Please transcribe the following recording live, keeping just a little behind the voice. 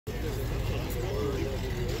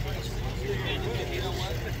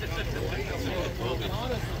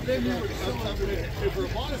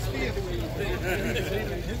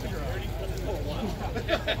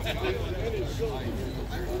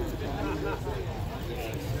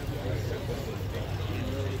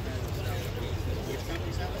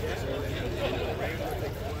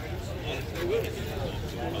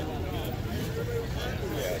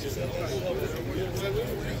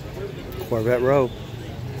Corvette Row.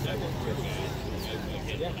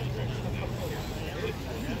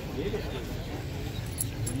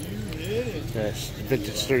 That's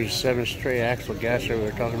vintage 37 straight axle gasser we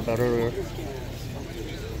were talking about earlier.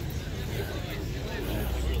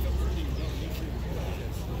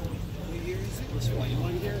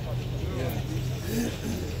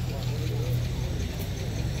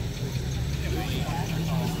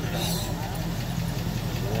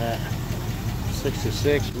 Yeah.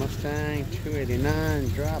 66 Mustang, 289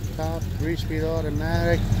 drop top, 3-speed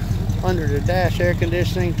automatic, under the dash air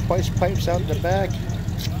conditioning, twice pipes out the back.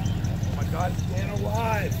 Oh my God, Dano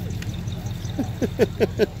live!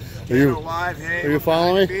 Dano live, hey. Are you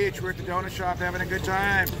following me? Beach. We're at the donut shop having a good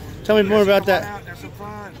time. Tell me more about that. Have some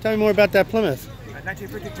fun. Tell me more about that Plymouth.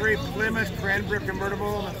 1953 Plymouth Cranbrook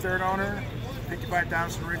convertible, I'm the third owner.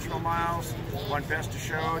 55,000 original miles. Won best to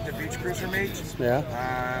show at the Beach Cruiser meet.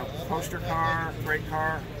 Yeah. Poster car, great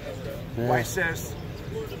car. Yeah. Wife says,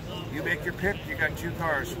 you make your pick, you got 2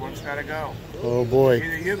 cars. One's got to go. Oh boy.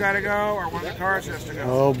 Either you got to go or one of the cars has to go.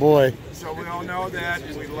 Oh boy. So we all know that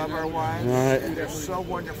we love our wives. All right. They're so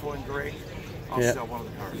wonderful and great. I'll sell one of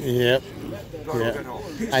the cars. Yep. Go to a good home.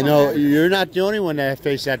 I know you're not the only one that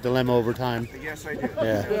faced that dilemma over time. Yes, I do.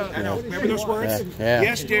 Yeah. I know. Remember those words? Yeah.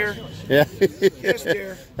 Yes, dear. Yeah. Yes,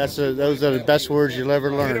 dear. Those are the best words you'll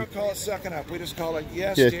ever learn. We don't call it sucking up. We just call it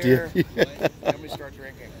yes, Yes, dear. dear. Then we start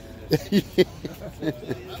drinking.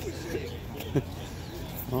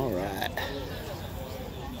 All right.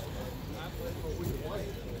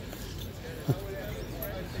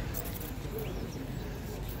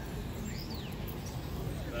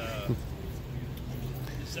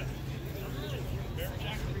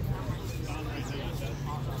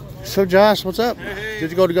 So Josh, what's up? Hey.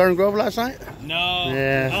 Did you go to Garden Grove last night? No,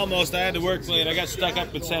 Yeah. almost. I had to work late. I got stuck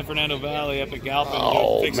up in San Fernando Valley up at Galpin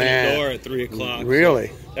Oh, fixing man. the door at 3 o'clock.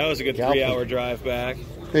 Really? That was a good Galpin. 3-hour drive back.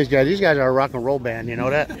 These guys are a rock and roll band. You know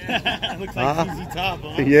that? Looks like ZZ Top,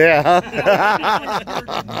 huh? Yeah.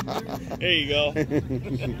 There you go.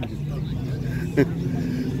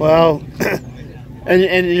 Well,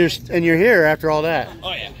 and you're here after all that.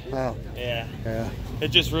 Oh yeah. Wow. Yeah. Yeah.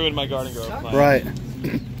 It just ruined my Garden Grove plan. Right.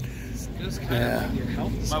 Yeah.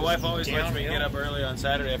 My wife always lets me get up early on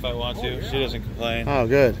Saturday if I want to. She doesn't complain. Oh,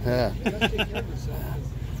 good. Yeah.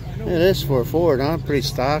 It is for a Ford, huh? Pretty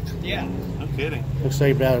stock. Yeah. No kidding. Looks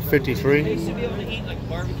like about a 53. I used to be able to eat like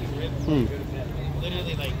barbecue ribs.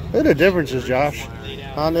 Literally like. What are the differences, Josh?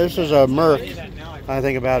 This is a Merc. I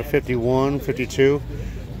think about a 51, 52,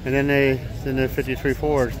 and then the 53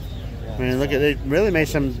 Ford. I mean, look at they really made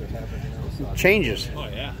some changes. Oh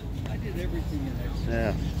yeah.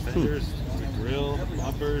 Yeah. Fenders, the grill,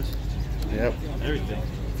 bumpers. Yep. Everything.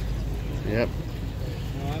 Yep.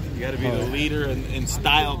 You got to be the leader in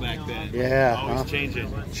style back then. Yeah. Always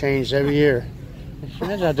changing. Changed every year.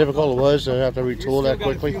 Imagine how difficult it was to have to retool that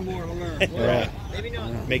quickly. Yeah.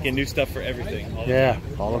 Making new stuff for everything. Yeah,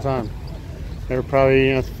 all the time. They were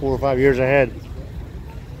probably 4 or 5 years ahead.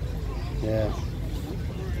 Yeah.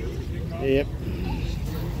 Yep.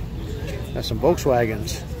 That's some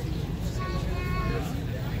Volkswagens.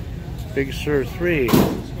 Big Sur 3.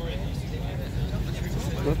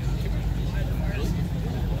 Whoop.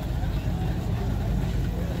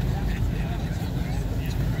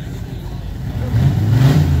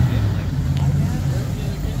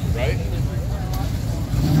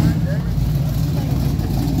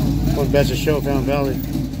 What's best of show, Fountain Valley?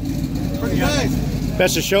 Pretty nice.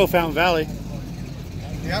 Best of show, Fountain Valley.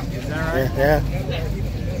 Yep. Is that right? Yeah.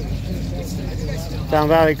 Fountain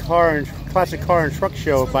Valley Classic Car and Truck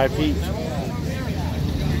Show by Pete.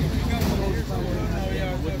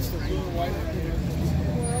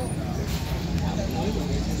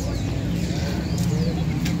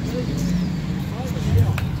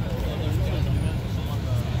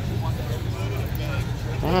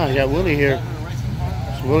 Ah, I got Willie here.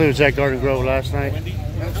 So Willie was at Garden Grove last night. But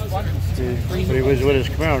he was with his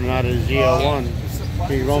Camaro, not his ZL1.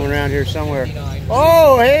 He's roaming around here somewhere.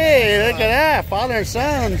 Oh, hey, look at that. Father and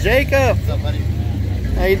son, Jacob.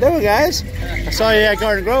 How you doing, guys? I saw you at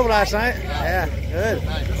Garden Grove last night. Yeah, good.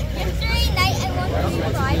 Yesterday night I won the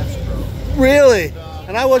prize. Really?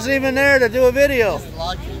 And I wasn't even there to do a video.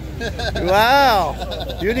 Wow.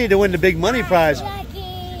 You need to win the big money prize.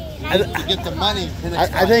 Lucky. to get the money.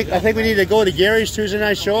 I think we need to go to Gary's Tuesday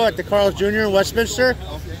night show at the Carl's Jr. in Westminster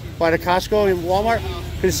by the Costco and Walmart.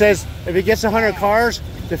 It says if he gets 100 cars,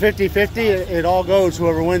 the 50-50, it all goes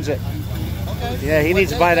whoever wins it. Yeah, he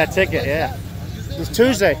needs to buy that ticket. Yeah, it's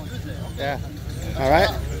Tuesday. Yeah. All right.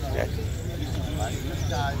 Yeah.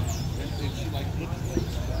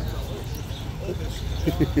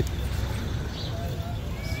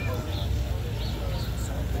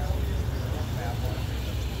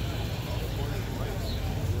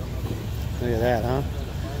 Look at that, huh?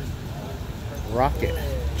 Rocket.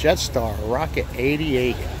 Jetstar Rocket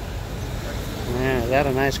 88. Man, is that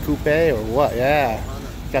a nice coupe or what? Yeah.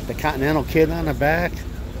 Got the Continental kit on the back.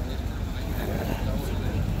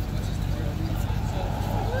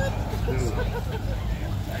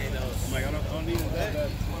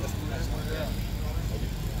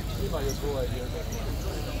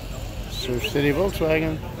 Surf City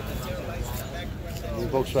Volkswagen. The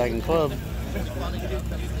Volkswagen Club.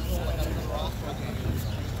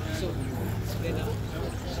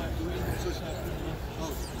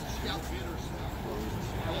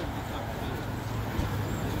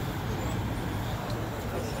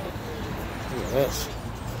 Look at this.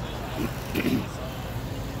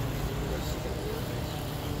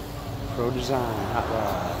 Pro Design Hot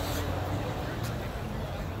Rod.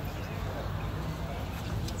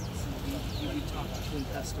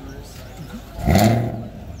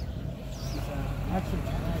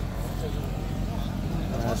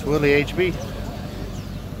 That's Willie HB.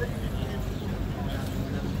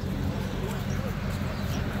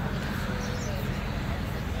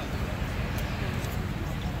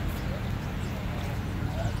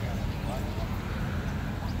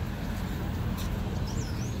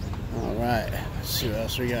 All right, let's see what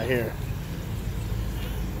else we got here.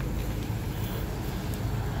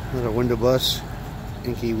 Another window bus,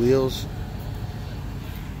 inky wheels.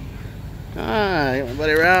 Ah, my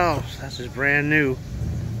buddy Ralph. That's his brand new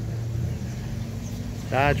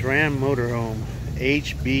Dodge Ram motorhome,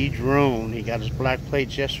 HB Drone. He got his black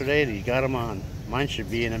plates yesterday and he got them on. Mine should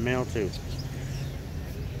be in the mail too.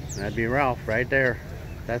 That'd be Ralph right there.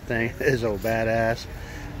 That thing is so badass.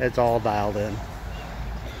 It's all dialed in.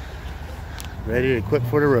 Ready to equip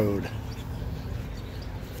for the road.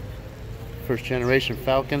 First generation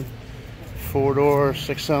Falcon, 4-door,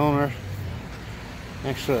 6-cylinder.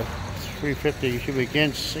 Next to 350 should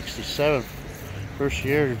begin 67. First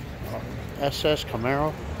year SS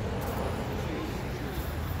Camaro.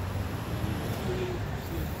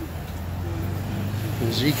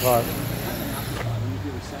 The Z car.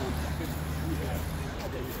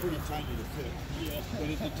 Pretty tiny to fit. Yeah, but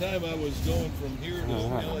at the time I was going from here to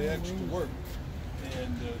LAX to work,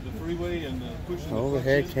 and the freeway and pushing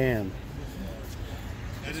Overhead cam.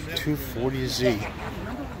 240Z.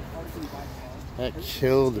 That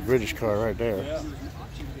killed the British car right there. Yeah.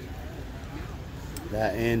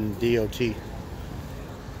 That in DOT. And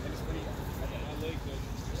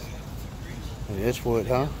this wood,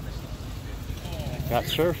 huh? Got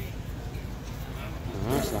surf.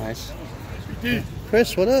 Oh, that's nice.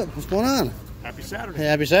 Chris, what up? What's going on? Happy Saturday. Hey,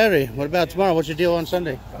 happy Saturday. What about tomorrow? What's your deal on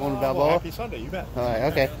Sunday? Going to Balboa? Happy Sunday, you bet. All right,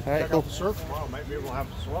 okay. All right, Check cool. out the surf tomorrow. Maybe we'll have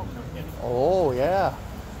some swell coming in. Oh, yeah.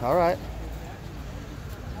 All right.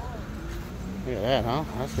 Look at that, huh?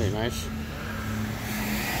 That's pretty nice.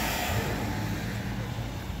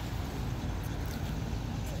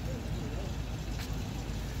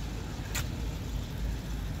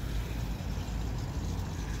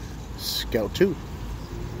 Scout 2.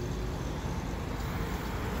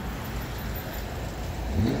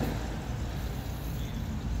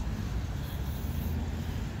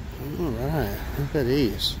 All right, look at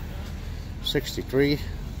these. 63.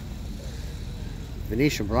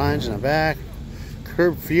 Venetian blinds in the back.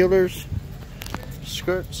 Curb fielders.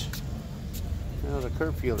 Skirts. Those are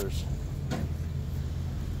curb fielders.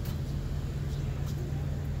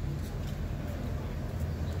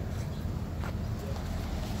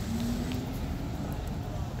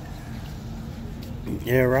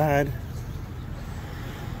 Yeah, ride.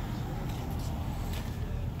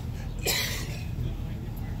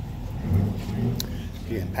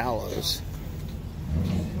 The Impalas.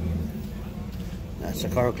 That's the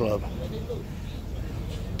car club.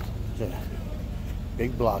 It's a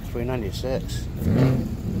big block, 396.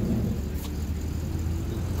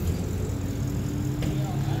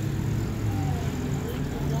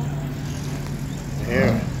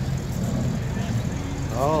 Here.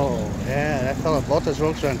 Oh, yeah, that fella bought this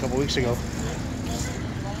Volkswagen a couple weeks ago.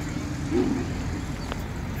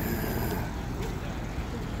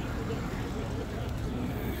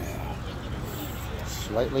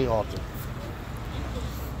 Slightly altered.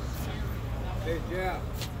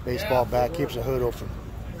 Baseball bat keeps the hood open.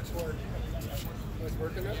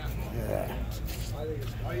 Yeah.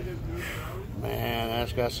 Man,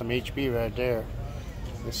 that's got some HP right there.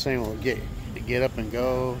 This thing will get up and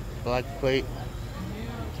go. Black plate.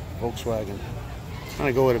 Volkswagen. I'm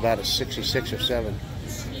gonna go with about a 66 or 7.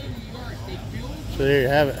 So there you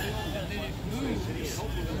have it.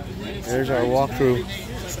 There's our walkthrough.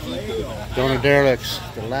 Going to Derelicts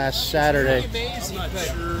the last Saturday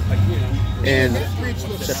in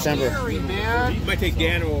September. You might take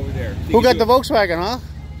Dano over there. Who got the Volkswagen, huh?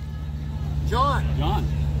 John.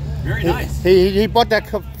 Very nice. He bought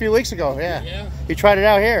that a few weeks ago, yeah. He tried it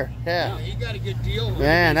out here, yeah. He got a good deal.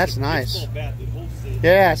 Man, that's nice.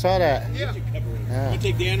 Yeah, I saw that. Yeah. Yeah. You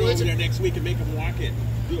take Dano over there next week and make him walk it.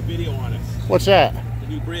 Do a video on it. What's that? The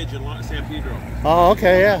new bridge in San Pedro. Oh,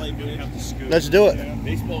 okay, yeah. Let's do it.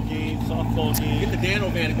 Baseball game, softball game. Get the Dano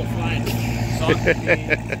van and go flying. Soccer game.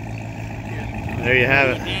 There you have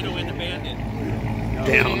it. Dano and the Bandit.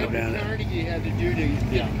 Down the Bandit. You had to do to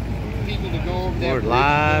get people to go over that. We're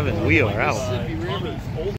live and we are Mississippi out. River.